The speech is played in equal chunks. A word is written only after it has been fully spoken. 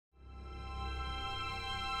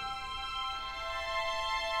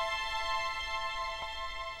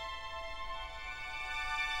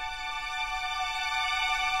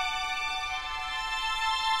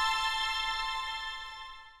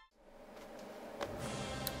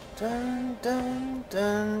Dun dun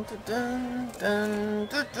dun dun dun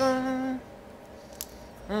dun dun.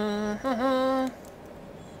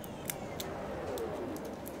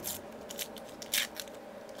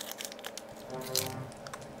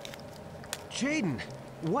 Jaden,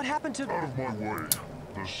 what happened to... Out of my way.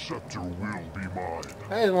 The scepter will be mine.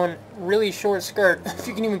 That is one really short skirt, if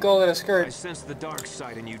you can even call it a I skirt. sense the dark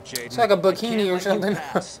side in you, Jaden. It's like a bikini or something.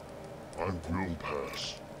 I will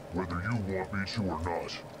pass, whether you want me to or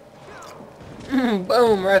not.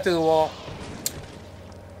 Boom, right through the wall.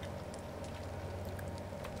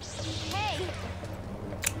 Hey!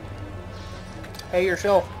 Hey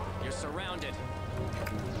yourself. You're surrounded.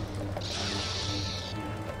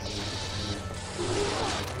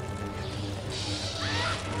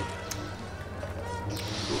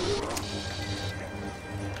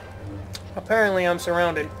 Apparently I'm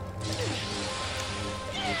surrounded.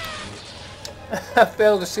 I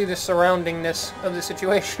failed to see the surroundingness of the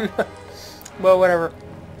situation. Well, whatever.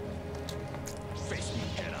 Face me,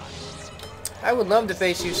 Jedi. I would love to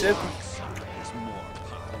face you, Sith. Is more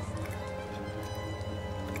powerful.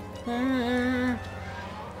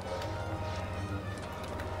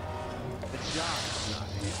 The dark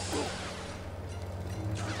side.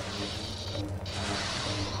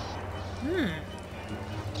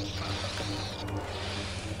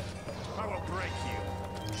 I will break you.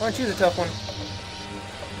 Aren't you the tough one?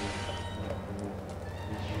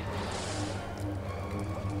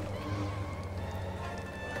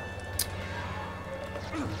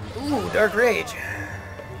 Ooh, Dark Rage.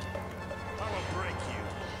 I will break you.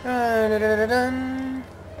 Dun.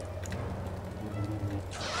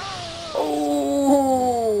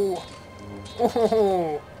 Oh!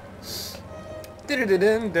 Oh!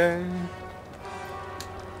 Dun.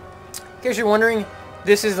 In case you're wondering,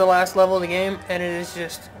 this is the last level of the game, and it is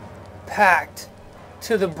just packed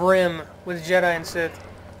to the brim with Jedi and Sith.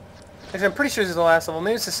 Actually, I'm pretty sure this is the last level.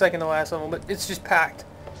 Maybe it's the second to last level, but it's just packed.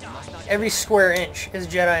 Every square inch is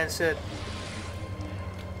Jedi and Sith.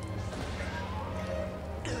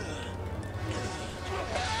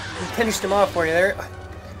 I finished him off for you there.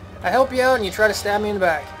 I help you out and you try to stab me in the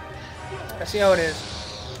back. I see how it is.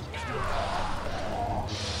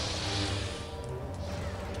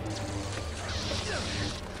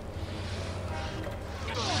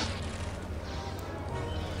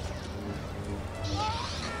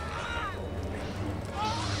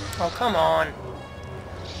 Oh, come on.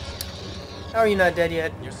 How are you not dead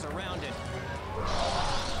yet? You're surrounded.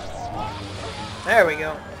 There we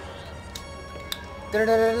go.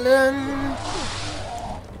 Dun-dun-dun-dun.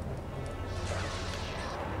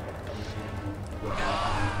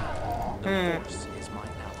 Force is my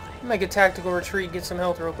ally. Make a tactical retreat, get some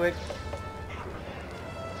health real quick.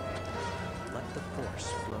 Let the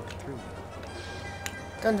force flow through you.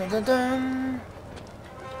 Dun dun dun dun.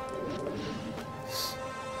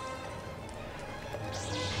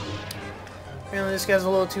 Apparently this guy's a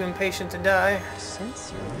little too impatient to die.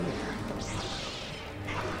 Since you're here.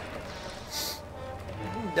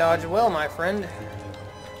 Dodge well, my friend.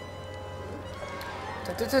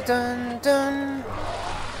 Dun dun dun dun dun.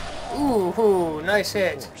 Ooh, nice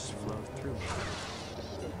hit. Force flow through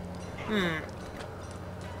you.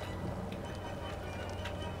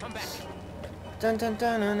 Come back. Dun dun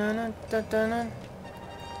dun dun dun dun dun dun.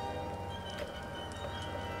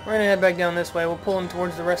 We're gonna head back down this way. We'll pull him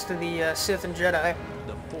towards the rest of the Sith and Jedi.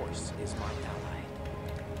 The force is my ally.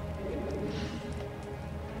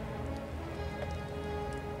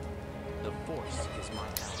 The force is my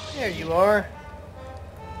ally. There you are.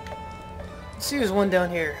 Let's see who's one down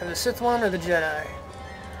here. The Sith one or the Jedi?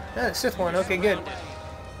 Ah, the Sith one. Okay, good.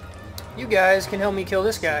 You guys can help me kill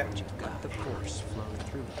this guy. Let the force flow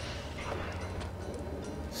through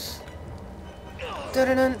you. Dun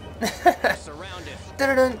dun dun. Surrounded.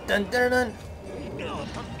 Dun dun dun dun dun.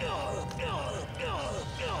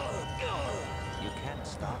 You can't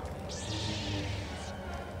stop me.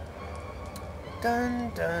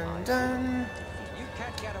 Dun dun dun. You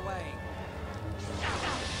can't get away.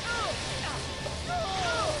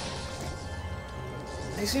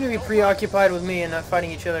 They seem to be preoccupied with me and not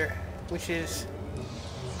fighting each other, which is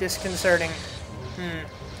disconcerting.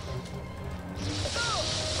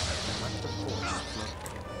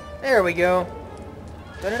 There we go.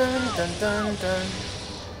 Dun dun dun dun dun.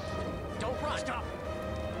 Don't run. Stop.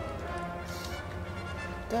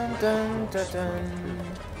 Dun dun dun dun.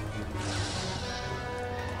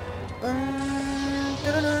 Dun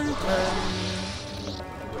dun dun dun.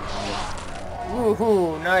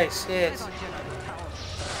 Woohoo! Nice hit.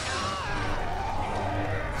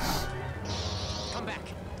 Come back.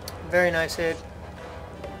 Very nice hit.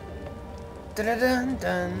 Dun dun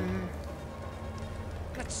dun.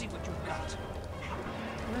 Let's see what you've got.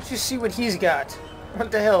 Let's just see what he's got.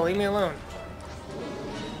 What the hell? Leave me alone.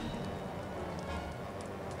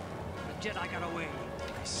 The Jedi got away.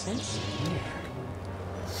 I sense here.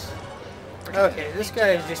 Okay, this guy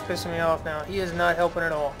is just pissing me off now. He is not helping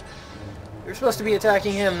at all. You're supposed to be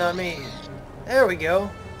attacking him, not me. There we go.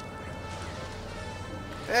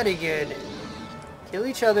 Very good. Kill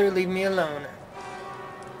each other, leave me alone.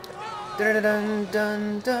 Dun dun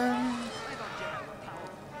dun dun.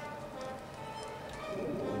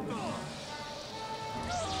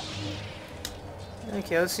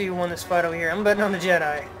 Okay, let's see who won this fight over here. I'm betting on the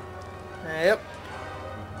Jedi. Yep.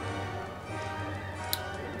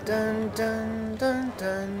 Dun dun dun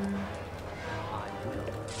dun.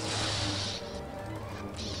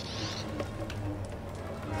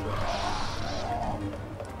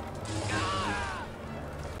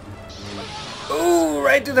 Ooh,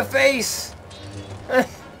 right to the face! That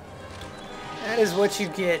is what you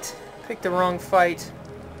get. Pick the wrong fight.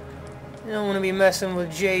 You don't want to be messing with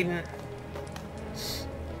Jaden.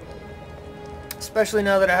 Especially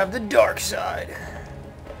now that I have the dark side.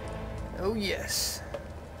 Oh yes.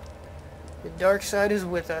 The dark side is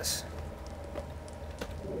with us.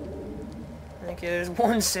 Okay, there's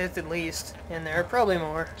one Sith at least in there. Probably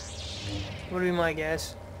more. Would be my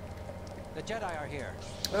guess. The Jedi are here.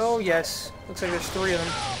 Oh yes. Looks like there's 3 of them.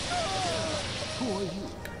 Who are you?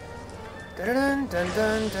 Dun dun dun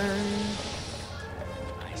dun dun.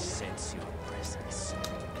 I sense your presence.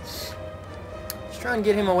 Let's try and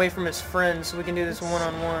get him away from his friends so we can do this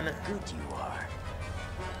one-on-one. Good you are.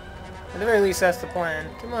 At the very least, that's the plan.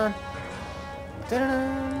 Come on. Dun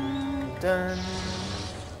dun dun.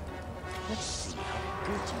 Let's see how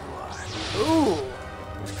good you are. Ooh,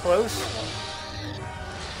 it was close.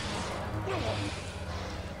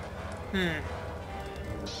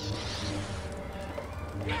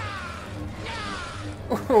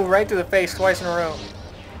 Ooh, right to the face twice in a row.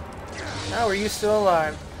 How are you still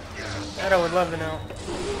alive? That I would love to know.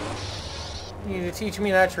 You need to teach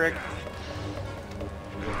me that trick.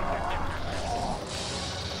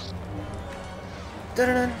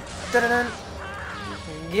 Dun dun dun.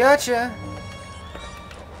 Gotcha.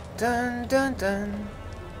 Dun dun dun.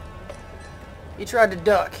 He tried to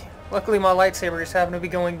duck. Luckily my lightsaber just happened to be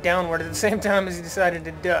going downward at the same time as he decided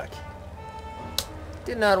to duck.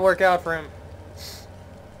 Did not work out for him.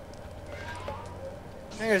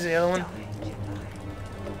 There's the other one.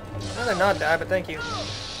 I'd rather not die, but thank you.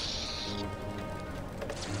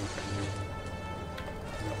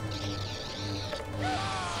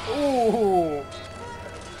 Ooh.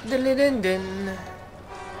 Dun dun dun dun.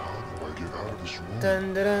 How do I get out of this room?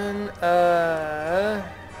 Dun dun dun.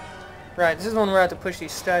 Right, this is the one where I have to push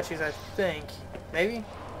these statues, I think. Maybe?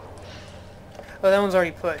 Oh, that one's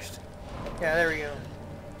already pushed. Yeah, there we go.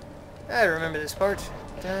 I remember this part.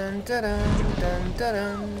 Dun dun dun dun dun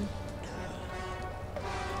dun.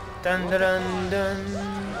 Dun dun dun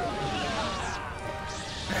dun.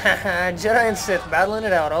 Jedi and Sith battling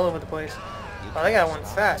it out all over the place. Oh, they got one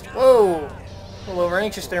fast. Whoa! A little over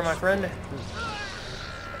anxious there, my friend.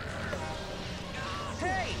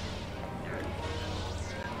 Hey!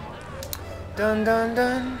 Dun dun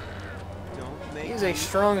dun. Don't make He's a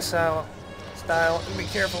strong style. Be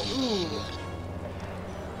careful. Ooh.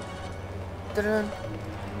 Dun dun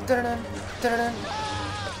dun dun dun dun.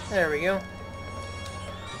 There we go.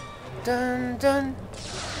 Dun dun.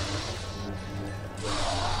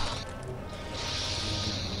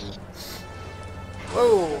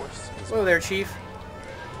 Whoa! Whoa there, Chief.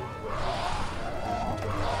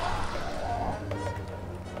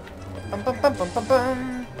 Bum bum bum bum bum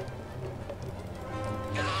bum.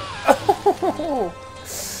 Oh!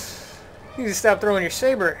 You need to stop throwing your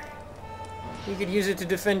saber. You could use it to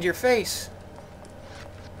defend your face.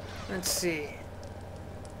 Let's see. I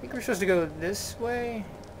think we're supposed to go this way.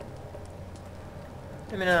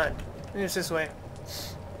 Maybe not. Maybe it's this way.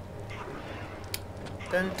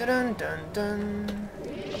 Dun dun dun dun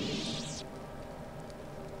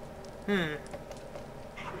dun.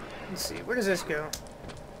 Let's see. Where does this go?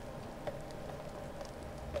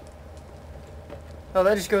 Oh,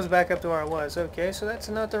 that just goes back up to where I was. Okay, so that's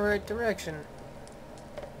not the right direction.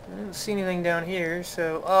 I don't see anything down here,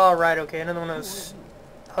 so... Oh, right, okay. Another one of those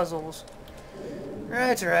puzzles.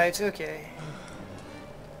 Right, okay.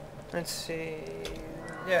 Let's see...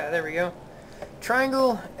 Yeah, there we go.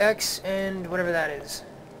 Triangle, X, and whatever that is.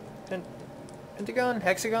 Pentagon?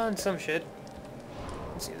 Hexagon? Some shit.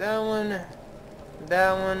 Let's see, that one,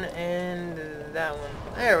 and that one.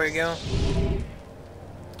 There we go.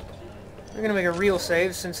 We're gonna make a real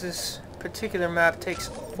save since this particular map takes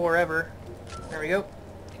forever. There we go.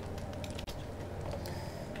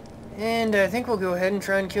 And I think we'll go ahead and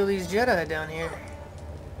try and kill these Jedi down here.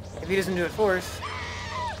 If he doesn't do it for us.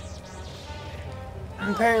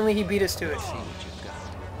 Apparently he beat us to it.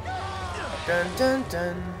 Dun dun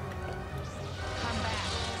dun.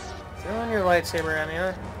 Throwing your lightsaber at me,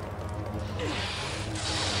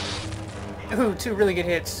 huh? Ooh, 2 really good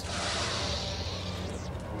hits.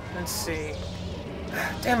 Let's see.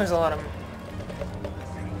 Damn, there's a lot of them.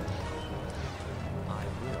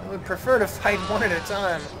 I would prefer to fight 1 at a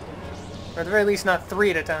time. Or at the very least not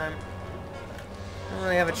 3 at a time. I don't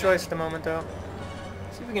really have a choice at the moment, though.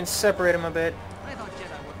 See if we can separate them a bit.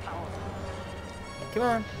 Come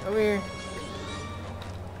on, over here.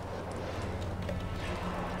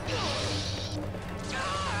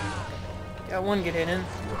 Got 1 good hit in.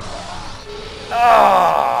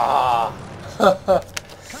 Ah!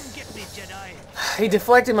 Come get me, Jedi. He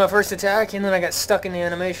deflected my first attack, and then I got stuck in the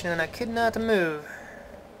animation, and I could not move.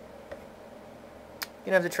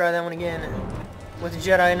 Gonna have to try that one again with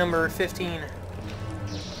Jedi number 15.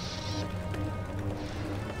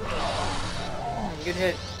 Good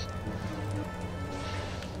hit.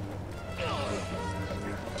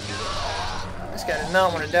 This guy does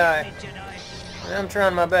not want to die. I'm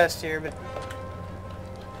trying my best here, but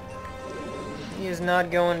he is not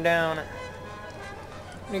going down.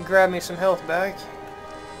 Let me grab me some health back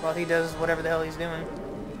while he does whatever the hell he's doing.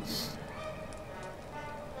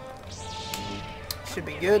 Should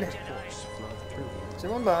be good. Is there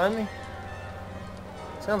one behind me?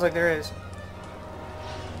 Sounds like there is.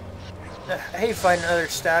 I hate fighting other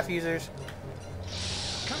staff users.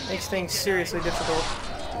 Makes things seriously difficult.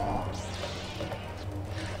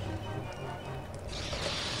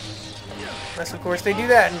 Unless, of course, they do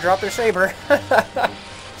that and drop their saber.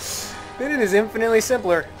 Then it is infinitely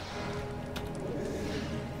simpler.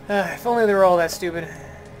 If only they were all that stupid.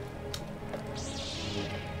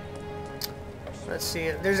 Let's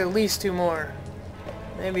see. There's at least 2 more.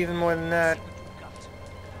 Maybe even more than that.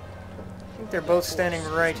 I think they're both standing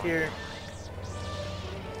right here.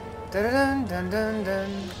 Dun dun dun dun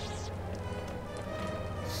dun.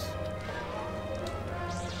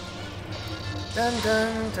 Dun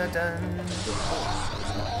dun dun dun.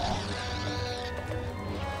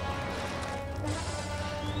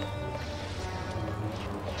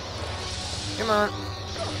 Come on.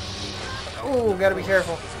 Oh, gotta be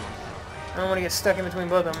careful. I don't want to get stuck in between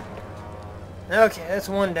both of them. Okay, that's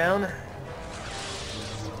 1 down.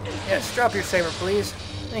 Yes, drop your saber, please.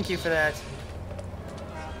 Thank you for that.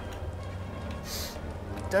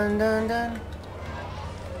 Dun dun dun.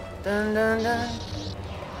 Dun dun dun.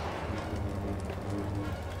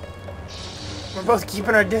 We're both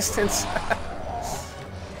keeping our distance.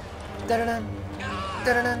 Dun dun dun. Dun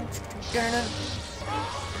dun dun. Dun dun.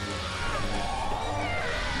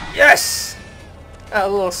 Yes! A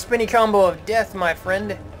little spinny combo of death, my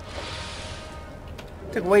friend.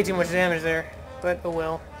 Took way too much damage there, but oh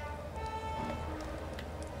well.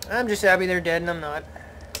 I'm just happy they're dead and I'm not.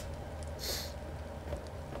 See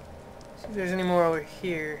if there's any more over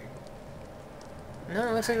here. No,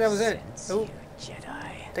 it looks like that was it. Oh,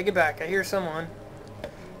 take it back. I hear someone. I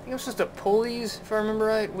think I'm supposed to pull these, if I remember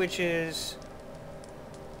right, which is...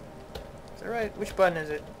 Is that right? Which button is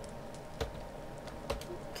it?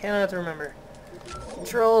 Cannot remember.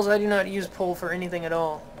 Controls, I do not use pull for anything at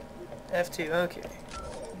all. F2, okay.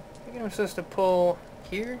 I think I'm supposed to pull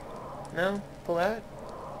here? No? Pull that?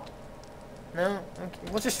 No?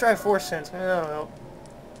 Okay. Let's just try force sense. Maybe that'll help.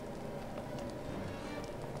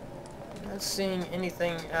 Not seeing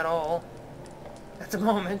anything at all at the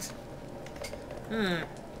moment.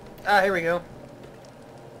 Ah, here we go.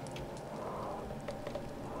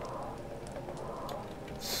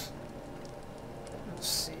 Let's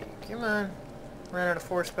see. Come on. Ran out of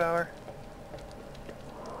force power.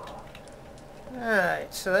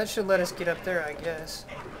 Alright, so that should let us get up there, I guess.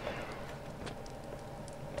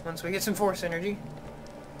 Once we get some force energy.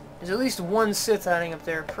 There's at least 1 Sith hiding up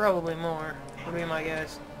there, probably more, would be my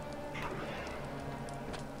guess.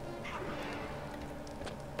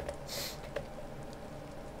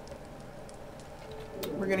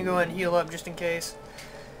 We're gonna go ahead and heal up just in case.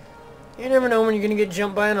 You never know when you're gonna get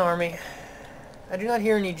jumped by an army. I do not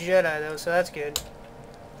hear any Jedi though, so that's good.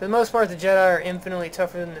 For the most part, the Jedi are infinitely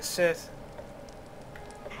tougher than the Sith.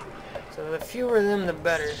 So the fewer of them, the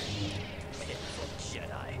better.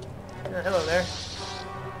 Oh, hello there.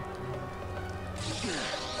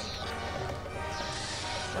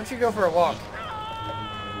 Why don't you go for a walk?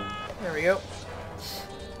 There we go.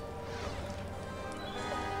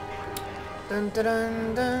 Dun dun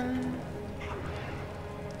dun dun.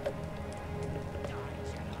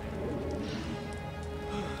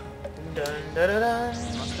 Dun dun dun dun.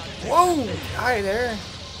 Whoa! Hi there.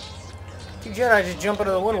 Two Jedi just jump out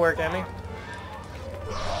of the woodwork at me.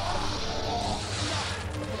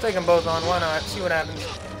 We'll take them both on, why not? See what happens.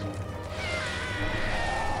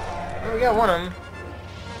 Well, we got one of them.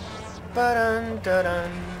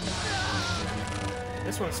 Ba-dun-da-dun.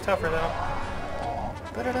 This one's tougher though.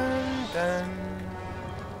 Ba-da-dun-dun.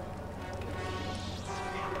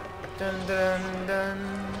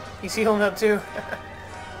 Dun-dun-dun. He's healing up too.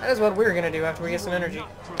 That is what we're gonna do after we get some energy.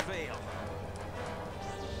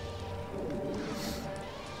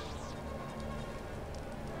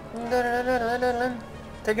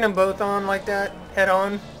 Taking them both on like that, head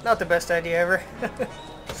on, not the best idea ever.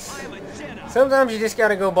 Sometimes you just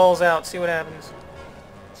gotta go balls out, see what happens.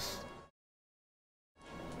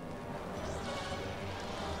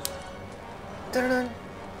 There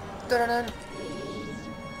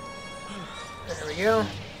we go.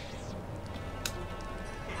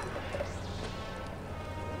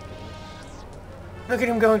 Look at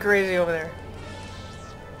him going crazy over there.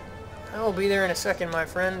 I will be there in a second, my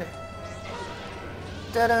friend.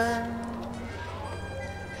 Ta-da!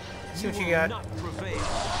 See what you got.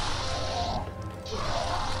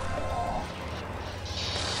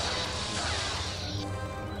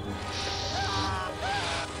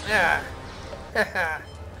 Ah! Haha!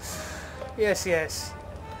 Yes, yes.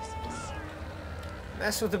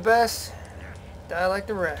 Mess with the best, die like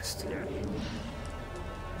the rest.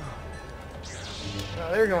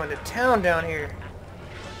 Oh, they're going to town down here.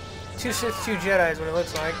 2 Sith, 2 Jedi is what it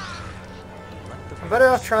looks like. I'm better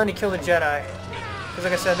off trying to kill the Jedi. Because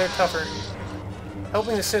like I said, they're tougher.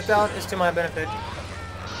 Helping the Sith out is to my benefit.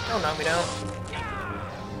 Don't knock me down.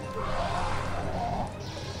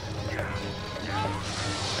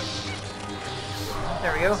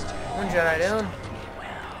 There we go. 1 Jedi down.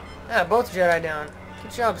 Ah, both Jedi down.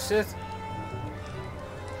 Good job, Sith.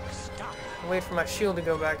 I'll wait for my shield to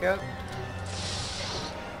go back up.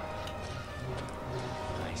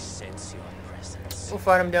 We'll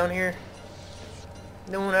fight him down here.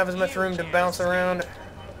 Don't have as much room to bounce around.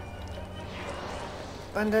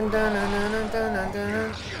 Don't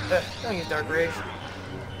use Dark Rage.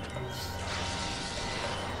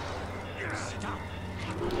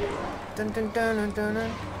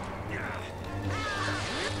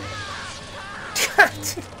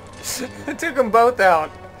 I took them both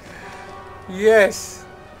out. Yes.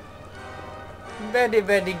 Very,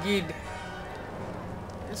 very good.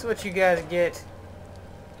 That's what you guys get.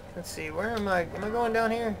 Let's see, where am I? Am I going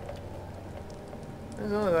down here?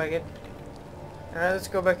 Doesn't look like it. Alright, let's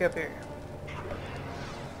go back up here.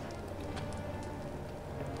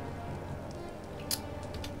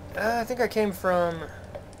 I think I came from...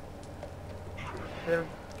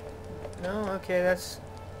 No? Okay, that's...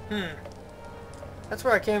 That's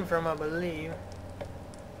where I came from, I believe.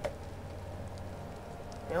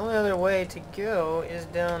 The only other way to go is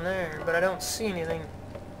down there, but I don't see anything.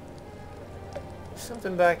 There's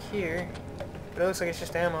something back here, but it looks like it's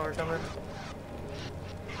just ammo or something.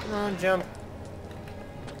 Come on, jump.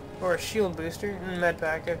 Or a shield booster. Med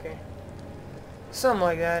pack, okay. Something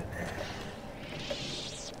like that.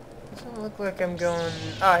 Doesn't look like I'm going...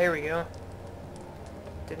 Ah, here we go.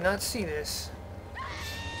 Did not see this.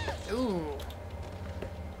 Ooh.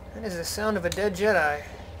 That is the sound of a dead Jedi.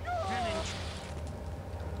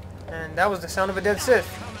 And that was the sound of a dead Sith.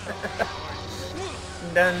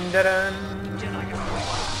 Dun dun dun.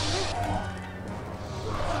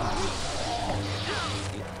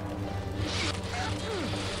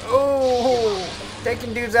 Oh,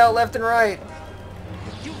 taking dudes out left and right.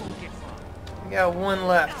 We got 1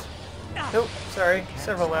 left. Nope, sorry,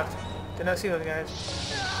 several left. Did not see those guys.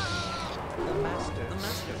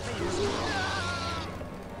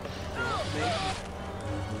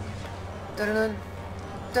 Dun-dun-dun.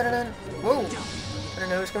 Dun-dun-dun. Whoa! I don't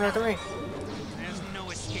know who's coming after me. There's no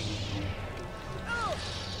escape.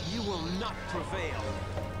 You will not prevail.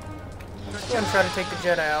 Let's go and try to take the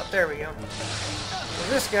Jedi out. There we go. Well,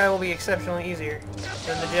 this guy will be exceptionally easier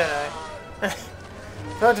than the Jedi.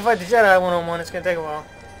 If I have to fight the Jedi one-on-one, it's going to take a while.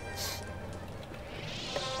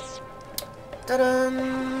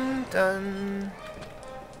 Dun-dun! Dun!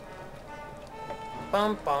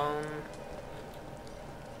 Bum-bum.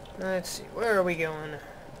 Let's see, where are we going?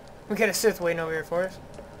 We got a Sith waiting over here for us.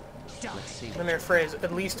 Let me rephrase,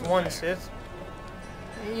 at least 1 Sith.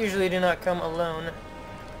 They usually do not come alone.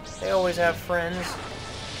 They always have friends.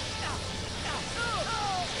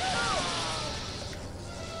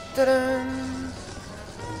 Ta-da!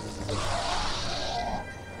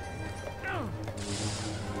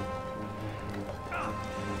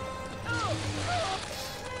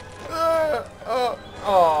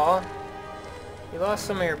 Aw. You lost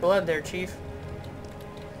some of your blood there, Chief.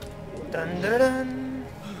 Dun dun dun.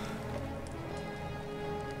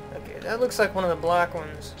 that looks like one of the black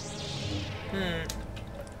ones.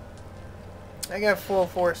 I got full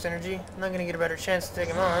force energy. I'm not gonna get a better chance to take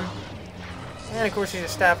him on. And of course he's a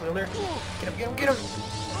staff wielder. Get him, get him, get him!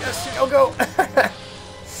 Yes, go, go!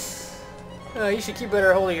 You should keep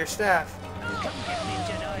better hold of your staff.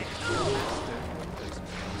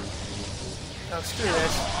 Oh, screw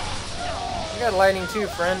this. I got lightning too,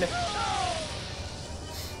 friend.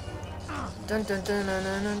 Dun, dun, dun, dun,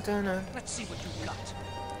 dun, dun, dun. Let's see what you got.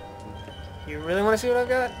 You really want to see what I've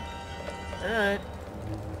got? Alright.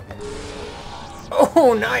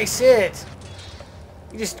 Oh, nice hit!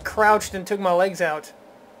 You just crouched and took my legs out.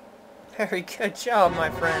 Very good job, my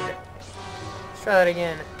friend. Let's try that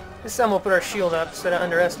again. This time we'll put our shield up instead of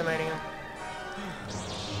underestimating him.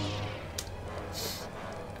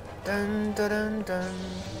 Dun, dun, dun, dun.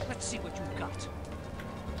 Let's see what you got.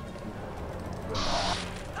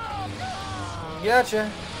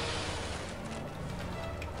 Gotcha.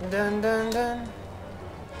 Dun, dun, dun.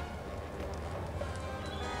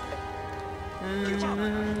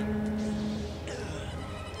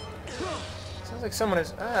 Sounds like someone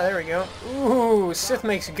is... Ah, there we go. Ooh, Sith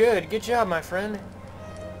makes good. Good job, my friend.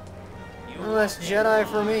 One less Jedi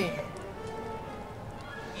for me.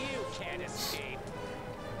 You can't escape.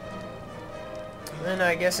 Then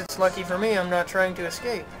I guess it's lucky for me I'm not trying to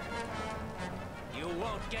escape. You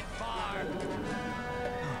won't get far.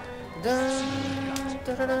 Dun,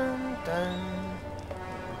 dun, dun, dun, dun.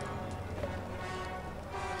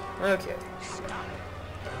 Okay.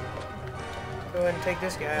 Go ahead and take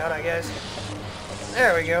this guy out, I guess.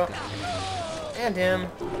 There we go. And him.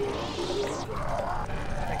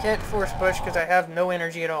 I can't force push because I have no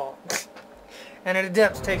energy at all. And an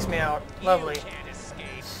adept takes me out. Lovely. You can't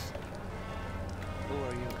escape. Who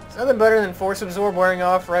are you? It's nothing better than force absorb wearing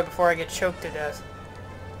off right before I get choked to death.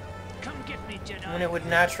 Come get me, Jedi. When it would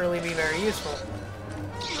naturally be very useful.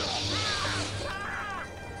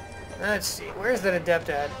 Let's see, where's that adept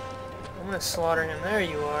at? I'm gonna slaughter him. There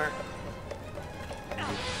you are.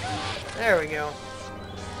 There we go.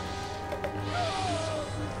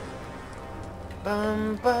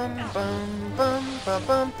 Bum bum bum bum bum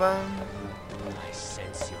bum bum. I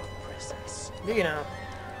sense your presence. Do you know?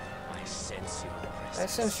 I sense your presence. I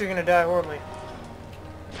sense you're gonna die horribly.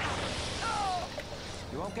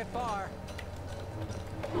 You won't get far.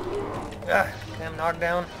 Ah, damn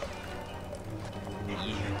knockdown. You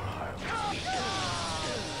are weak.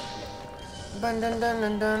 Dun dun dun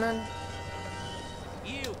dun dun dun.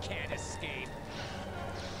 You can't escape.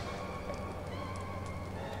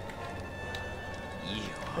 You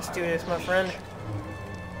Let's are do this, my friend.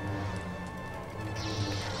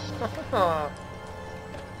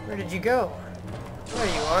 Where did you go? There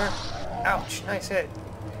you are. Ouch, nice hit.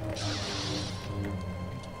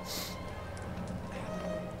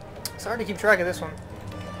 It's hard to keep track of this one.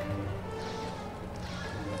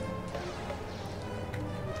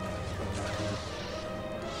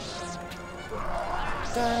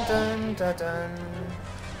 Dun dun dun dun.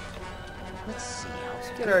 Let's see how. Let's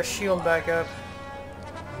get our shield back up.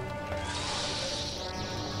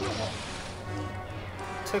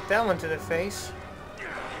 Took that one to the face.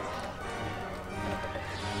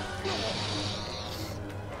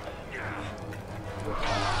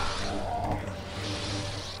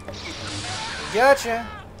 Gotcha.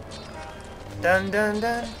 Dun dun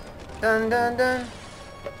dun dun dun dun.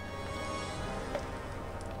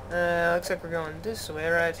 Looks like we're going this way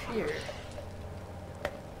right here.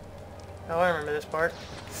 Oh, I remember this part.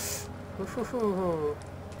 Ooh.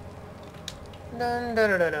 Dun dun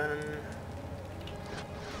dun dun dun.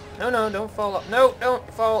 No, no, don't fall up. No,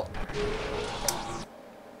 don't fall.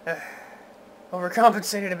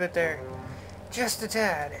 Overcompensated a bit there. Just a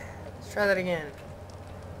tad. Let's try that again.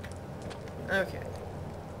 Okay.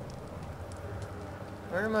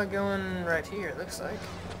 Where am I going? Right here, it looks like.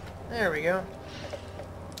 There we go.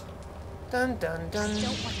 Dun dun dun.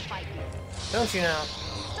 Don't want to fight me. Don't you know?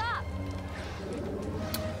 Stop!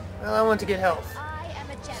 Well, I want to get health. I am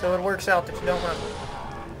a Jedi. So it works out that you don't want to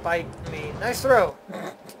bite me. Nice throw!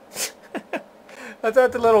 I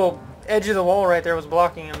thought the little edge of the wall right there was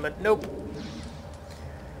blocking him, but nope.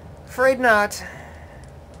 Afraid not.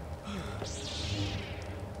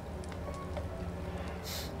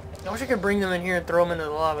 I wish I could bring them in here and throw them into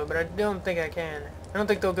the lava, but I don't think I can. I don't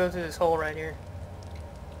think they'll go through this hole right here.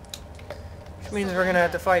 Which means we're going to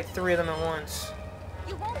have to fight 3 of them at once.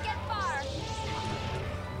 You won't get far.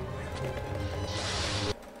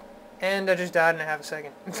 And I just died in a half a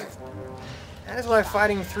second. That is why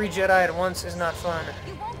fighting 3 Jedi at once is not fun.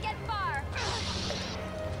 You won't get far.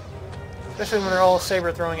 Especially when they're all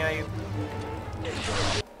saber throwing at you.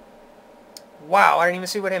 Wow, I didn't even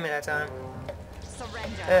see what hit me that time.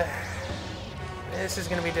 surrender. This is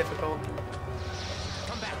gonna be difficult.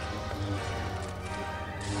 Come back.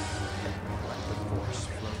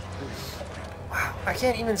 Wow, I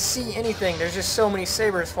can't even see anything. There's just so many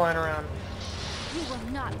sabers flying around. You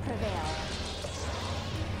will not prevail.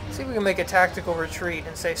 See if we can make a tactical retreat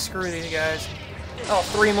and say screw these guys. Oh,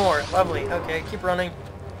 3 more. Lovely. Okay, keep running.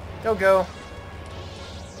 Go, go.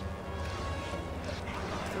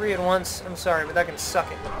 3 at once. I'm sorry, but that can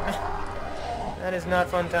suck it. That is not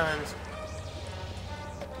fun times.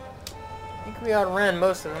 I think we outran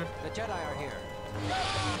most of them. The Jedi are here.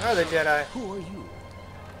 Are the Jedi? Who are you?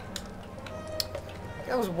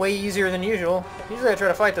 That was way easier than usual. Usually I try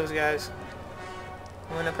to fight those guys.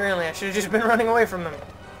 When apparently I should have just been running away from them.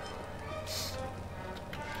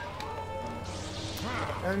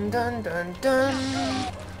 Dun dun dun dun.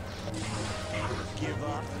 Give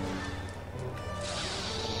up.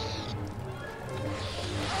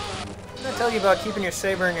 I'm gonna tell you about keeping your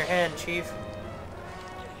saber in your hand, Chief.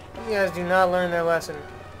 You guys do not learn their lesson.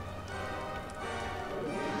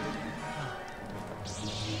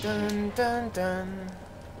 Dun dun dun.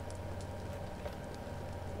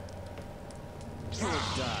 You will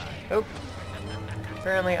die. Oh.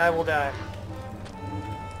 Apparently I will die.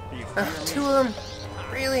 You fear me? 2 of them?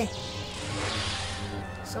 Really?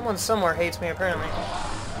 Someone somewhere hates me, apparently.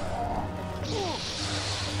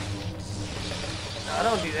 No,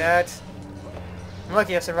 don't do that. I'm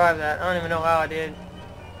lucky I survived that. I don't even know how I did.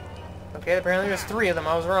 Okay, apparently there's 3 of them.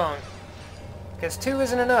 I was wrong. Because 2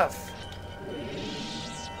 isn't enough.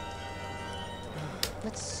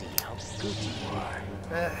 Let's see how good you are.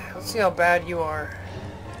 Let's see how bad you are.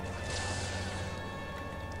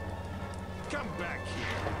 Come back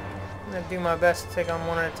here. I'm gonna do my best to take on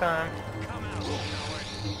 1 at a time. Come out.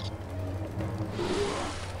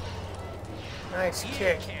 Nice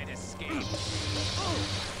kick. Can't escape.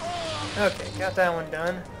 Okay, got that one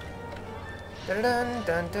done. Dun dun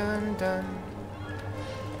dun dun dun.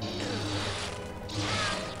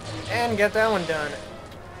 And get that one done.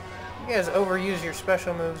 You guys overuse your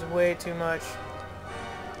special moves way too much.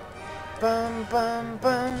 Bum bum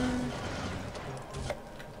bum.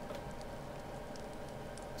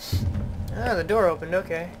 Ah, the door opened,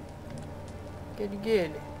 okay. Good,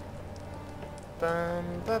 good. Bum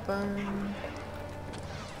ba bum.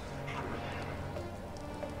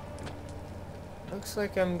 Looks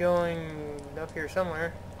like I'm going up here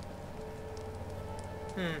somewhere.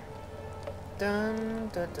 Dun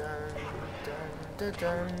dun dun dun dun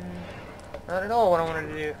dun. Not at all what I wanted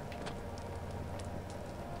to do.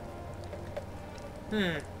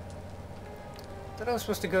 Thought I was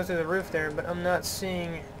supposed to go through the roof there, but I'm not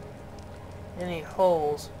seeing any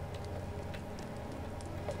holes.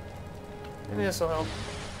 Maybe this will help.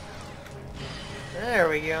 There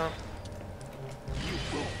we go.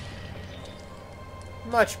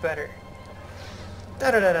 Much better.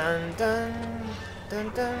 Da da da dun dun dun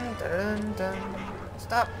dun da dun dun.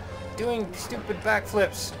 Stop doing stupid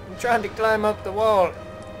backflips. I'm trying to climb up the wall.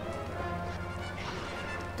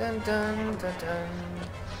 Dun dun dun dun.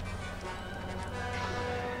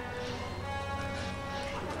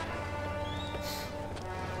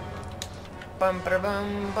 Bum ba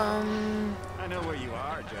bum bum. I know where you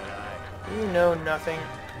are, Jedi. You know nothing.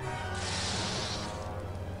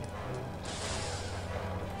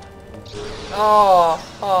 Oh.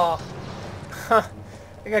 Huh.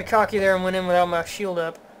 I got cocky there and went in without my shield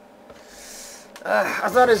up. I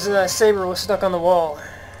thought his saber was stuck on the wall.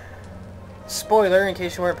 Spoiler, in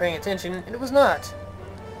case you weren't paying attention, it was not.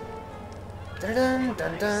 Dun dun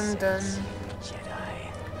dun dun dun.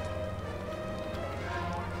 Jedi.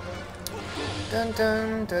 Dun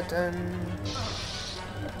dun dun dun.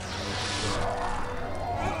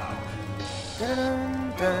 Dun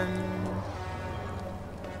dun dun.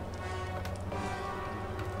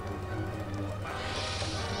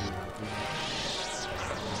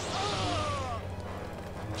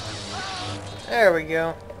 There we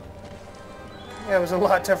go. Yeah, it was a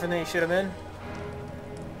lot tougher than it should have been.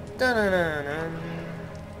 Dun dun dun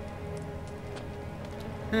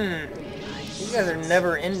dun. These guys are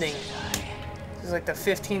never ending. This is like the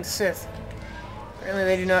 15th Sith. Apparently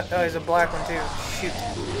they do not... Oh, there's a black one too. Shoot.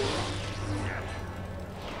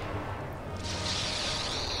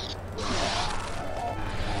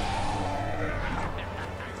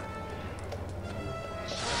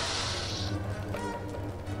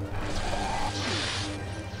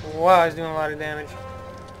 Wow, he's doing a lot of damage.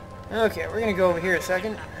 Okay, we're gonna go over here a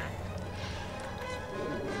second.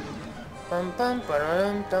 Bum bum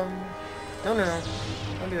ba-dum dum. No, no, no.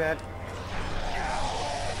 Don't do that.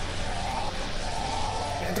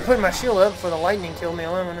 I had to put my shield up before the lightning killed me.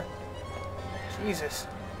 Jesus.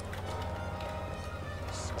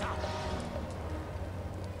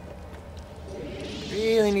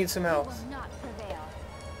 really need some You health. will not prevail.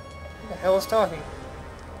 Who the hell is talking?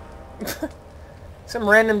 Some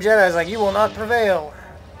random Jedi's like, you will not prevail.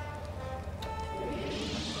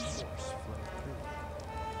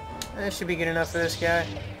 That should be good enough for this guy.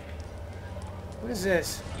 What is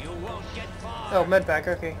this? Oh, medpack,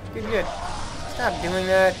 okay. Good, good. Stop doing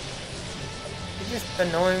that. You're just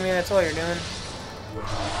annoying me, that's all you're doing.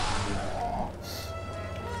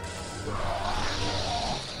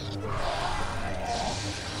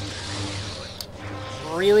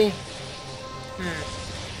 Really?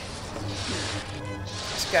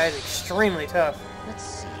 This guy's extremely tough. Let's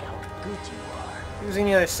see how good you are. If he was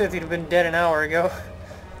any other Sith, he'd have been dead an hour ago.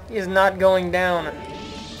 He is not going down.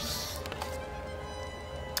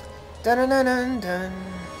 Dun dun dun dun dun.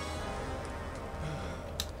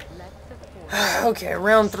 Okay,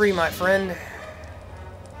 round 3, my friend.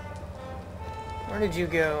 Where did you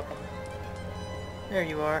go? There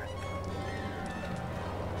you are.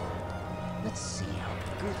 Let's see how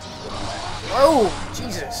good you are. Oh,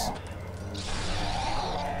 Jesus.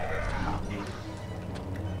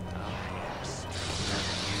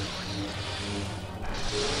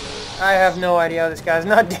 I have no idea how this guy's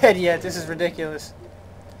not dead yet. This is ridiculous.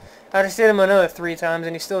 I just hit him another 3 times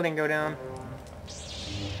and he still didn't go down.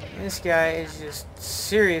 This guy is just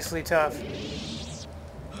seriously tough.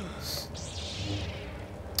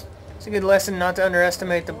 It's a good lesson not to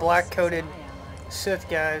underestimate the black-coated Sith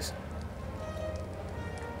guys.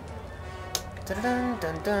 Dun dun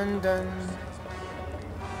dun dun dun.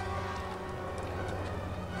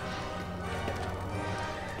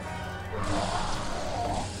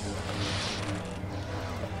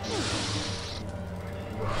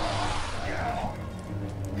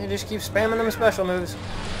 You just keep spamming them special moves.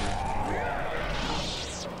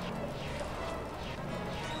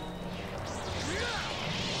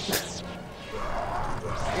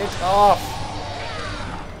 Get off!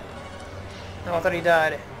 Oh, I thought he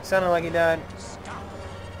died. Sounded like he died.